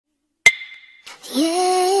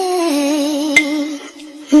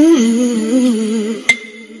Hi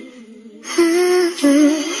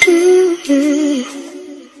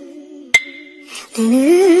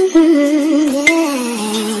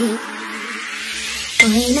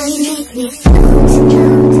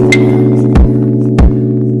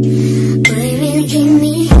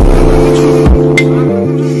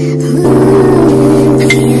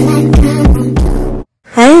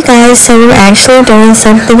guys, so we're actually doing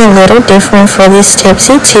something a little different for this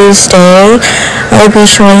Tipsy Tuesday. I'll be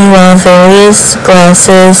showing you all various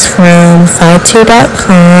glasses from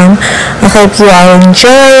FYTOO.com. I hope you all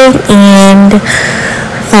enjoy and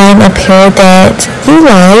find a pair that you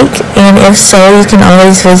like, and if so, you can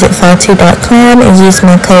always visit FYTOO.com and use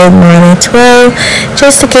my code MARLEY12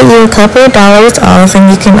 just to get you a couple of dollars off,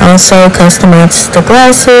 and you can also customize the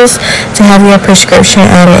glasses to have your prescription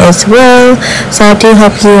added as well. So I do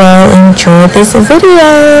hope you all enjoy this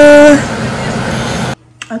video.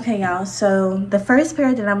 Okay y'all, so the first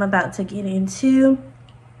pair that I'm about to get into,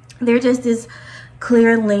 they're just this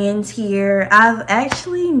clear lens here. I've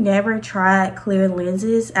actually never tried clear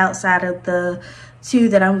lenses outside of the two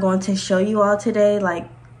that I'm going to show you all today. Like,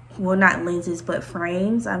 well, not lenses but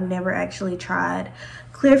frames. I've never actually tried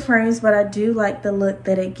clear frames, but I do like the look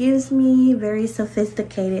that it gives me. Very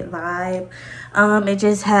sophisticated vibe. It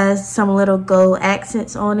just has some little gold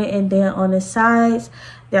accents on it, and then on the sides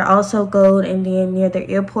they're also gold, and then near the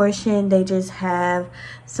ear portion they just have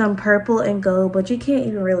some purple and gold, but you can't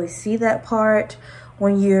even really see that part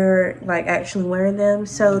when you're like actually wearing them.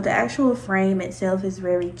 So the actual frame itself is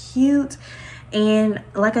very cute, and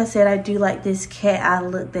like I said, I do like this cat eye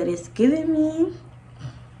look that it's giving me.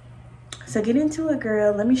 So get into it,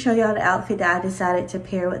 girl. Let me show y'all the outfit that I decided to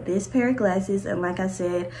pair with this pair of glasses, and like I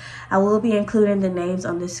said, I will be including the names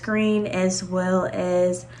on the screen as well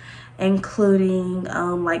as including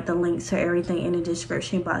like the links to everything in the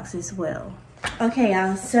description box as well. Okay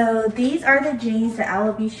y'all, so these are the jeans that I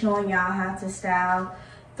will be showing y'all how to style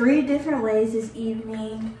 3 different ways this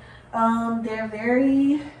evening. They're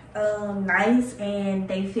very nice and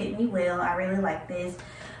they fit me well. I really like this.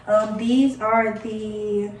 These are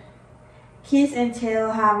the Kiss and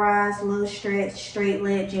Tell high rise low stretch straight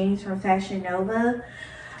leg jeans from Fashion Nova.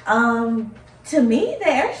 To me,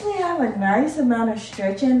 they actually have a nice amount of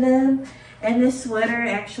stretch in them, and this sweater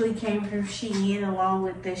actually came from Shein along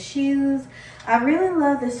with the shoes. I really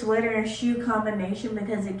love the sweater and shoe combination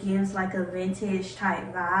because it gives like a vintage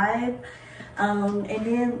type vibe. And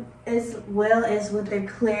then as well as with the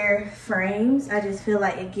clear frames, I just feel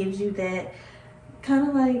like it gives you that kind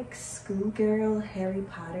of like schoolgirl Harry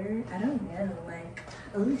Potter. I don't know, like,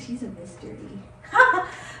 oh, she's a mystery.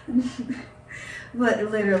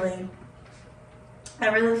 But literally, I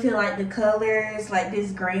really feel like the colors, like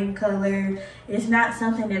this green color, is not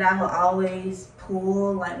something that I will always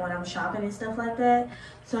pull like when I'm shopping and stuff like that.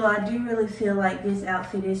 So I do really feel like this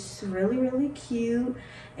outfit is really, really cute.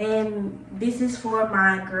 And this is for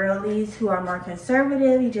my girlies who are more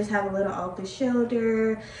conservative. You just have a little off the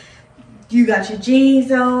shoulder. You got your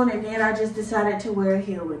jeans on, and then I just decided to wear a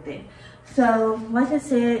heel with it. So, like I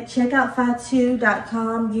said, check out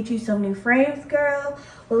FYTOO.com. Get you some new frames, girl.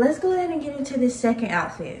 Well, let's go ahead and get into this second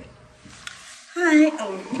outfit. Hi.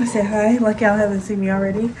 I said hi, like y'all haven't seen me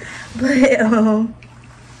already. But,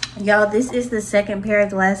 y'all, this is the second pair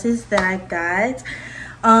of glasses that I got.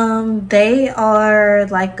 They are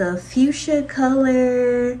like a fuchsia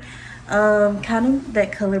color. Kind of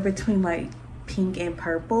that color between like pink and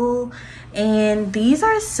purple, and these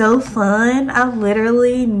are so fun. I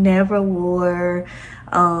literally never wore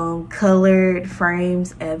colored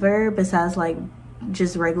frames ever, besides like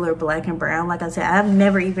just regular black and brown. Like I said, I've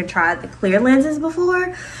never even tried the clear lenses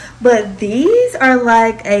before, but these are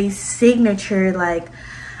like a signature. Like,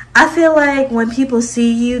 I feel like when people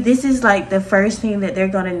see you, this is like the first thing that they're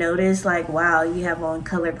gonna notice, like, wow, you have on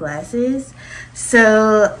colored glasses.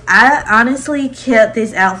 So I honestly kept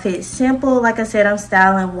this outfit simple. Like I said, I'm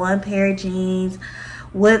styling 1 pair of jeans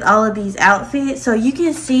with all of these outfits, so you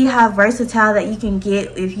can see how versatile that you can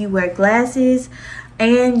get if you wear glasses,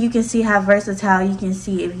 and you can see how versatile you can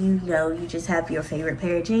see if you just have your favorite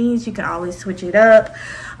pair of jeans. You can always switch it up,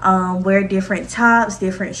 wear different tops,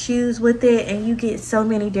 different shoes with it, and you get so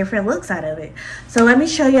many different looks out of it. So let me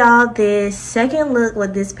show y'all this second look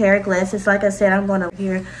with this pair of glasses. Like I said, I'm gonna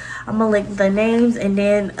link the names, and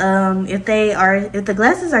then if the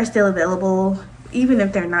glasses are still available, even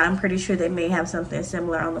if they're not, I'm pretty sure they may have something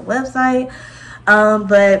similar on the website.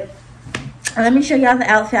 But let me show y'all the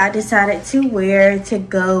outfit I decided to wear to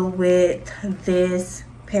go with this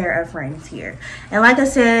pair of frames here. And like I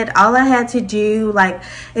said, all I had to do, like,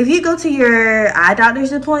 if you go to your eye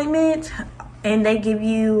doctor's appointment, and they give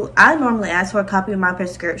you, I normally ask for a copy of my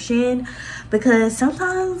prescription because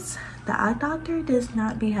sometimes the eye doctor does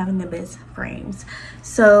not be having the best frames.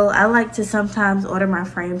 So I like to sometimes order my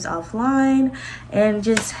frames offline and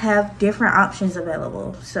just have different options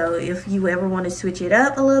available. So if you ever want to switch it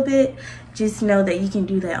up a little bit, just know that you can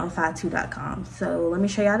do that on FYTOO.com. So let me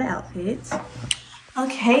show y'all the outfits.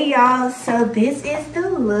 Okay, y'all, so this is the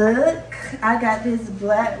look. I got this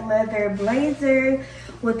black leather blazer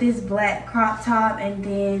with this black crop top, and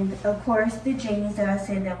then of course the jeans that I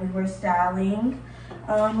said that we were styling.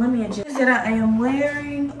 Let me adjust. That I am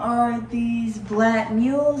wearing are these black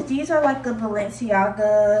mules. These are like the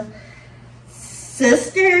Balenciaga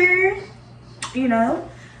sister, you know.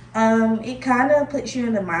 It kind of puts you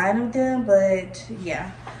in the mind of them, but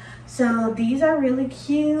yeah. So these are really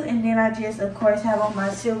cute, and then I just of course have on my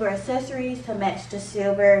silver accessories to match the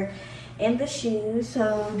silver and the shoes.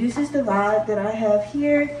 So this is the vibe that I have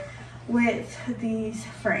here with these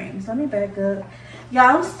frames. Let me back up.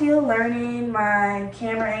 Y'all, I'm still learning my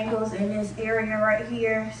camera angles in this area right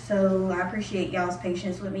here, so I appreciate y'all's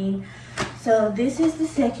patience with me. So this is the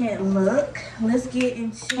second look. Let's get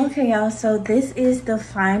into, okay y'all, so this is the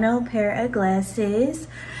final pair of glasses,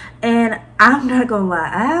 and I'm not gonna lie,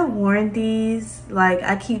 I have worn these, like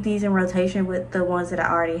I keep these in rotation with the ones that I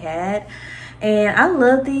already had, and I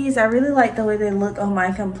love these. I really like the way they look on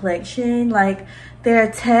my complexion. Like they're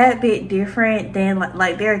a tad bit different than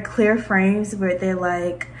like they're clear frames, but they're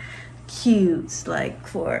like cute, like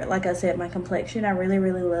for, like I said, my complexion. I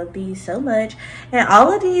really love these so much. And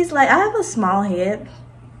all of these, like I have a small head,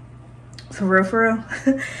 for real.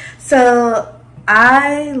 So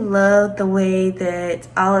I love the way that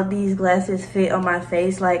all of these glasses fit on my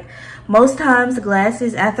face. Like most times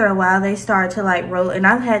glasses, after a while, they start to like roll, and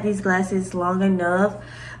I've had these glasses long enough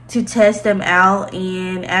to test them out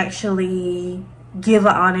and actually give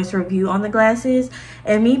an honest review on the glasses.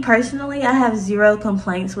 And me personally, I have zero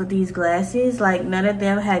complaints with these glasses. Like none of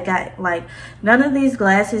these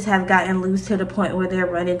glasses have gotten loose to the point where they're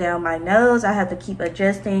running down my nose. I have to keep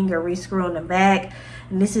adjusting or re-screwing them back,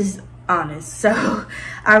 and this is honest. So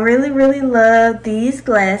I really love these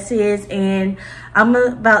glasses, and I'm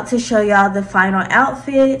about to show y'all the final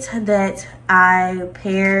outfit that I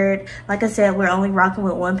paired. Like I said, we're only rocking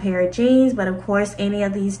with one pair of jeans, but of course any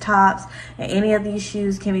of these tops and any of these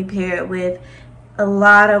shoes can be paired with a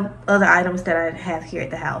lot of other items that I have here at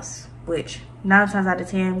the house, which 9 times out of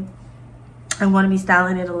 10 I'm going to be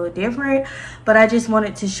styling it a little different. But I just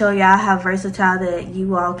wanted to show y'all how versatile that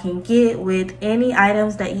you all can get with any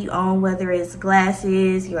items that you own, whether it's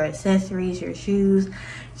glasses, your accessories, your shoes,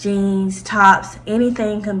 jeans, tops,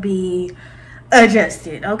 anything can be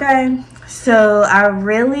adjusted. Okay, so I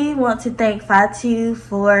really want to thank FYTOO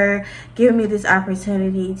for giving me this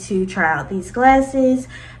opportunity to try out these glasses,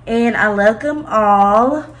 and I love them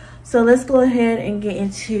all. So let's go ahead and get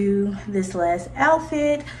into this last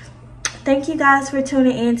outfit. Thank you guys for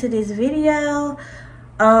tuning in to this video.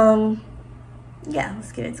 Yeah,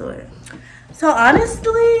 let's get into it. So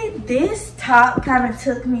honestly, this top kind of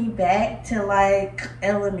took me back to like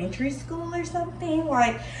elementary school or something.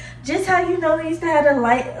 Like just how, you know, we used to have the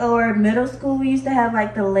light, or middle school, we used to have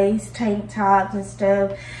like the lace tank tops and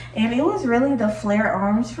stuff. And it was really the flare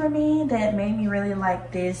arms for me that made me really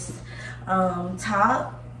like this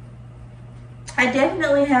top. I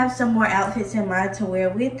definitely have some more outfits in mind to wear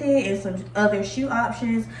with it, and some other shoe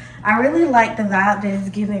options. I really like the vibe that is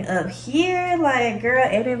giving up here. Like, girl,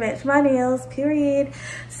 it didn't match my nails, period.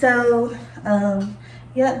 So,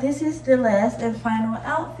 yeah, this is the last and final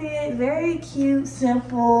outfit. Very cute,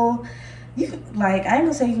 simple. You can, like, I ain't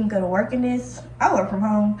gonna say you can go to work in this. I work from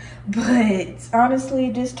home, but honestly,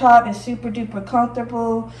 this top is super duper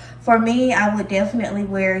comfortable. For me, I would definitely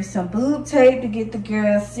wear some boob tape to get the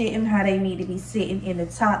girls sitting how they need to be sitting in the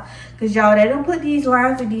top. Cause y'all, they don't put these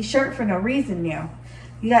lines in these shirts for no reason now.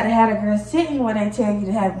 You got to have the girls sitting when they tell you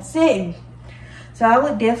to have them sitting. So I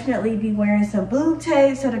would definitely be wearing some boob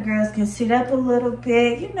tape so the girls can sit up a little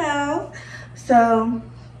bit, you know. So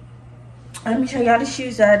let me show y'all the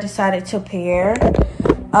shoes that I decided to pair.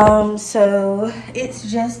 So it's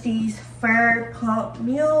just these fur pump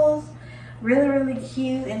mules. Really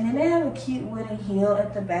cute. And then they have a cute wooden heel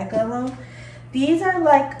at the back of them. These are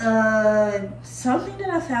like something that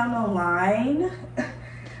I found online,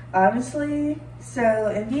 honestly. So,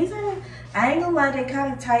 and these are, I ain't gonna lie, they're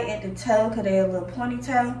kind of tight at the toe because they're a little pointy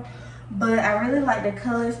toe. But I really like the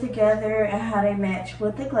colors together and how they match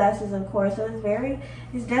with the glasses, of course. So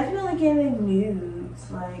it's definitely giving nudes,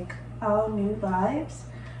 like all nude vibes.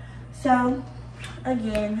 So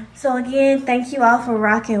again, thank you all for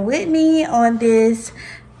rocking with me on this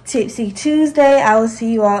Tipsy Tuesday. I will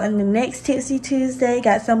see you all in the next Tipsy Tuesday.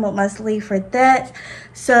 Got some up my sleeve for that.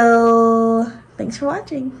 So thanks for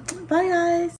watching. Bye guys.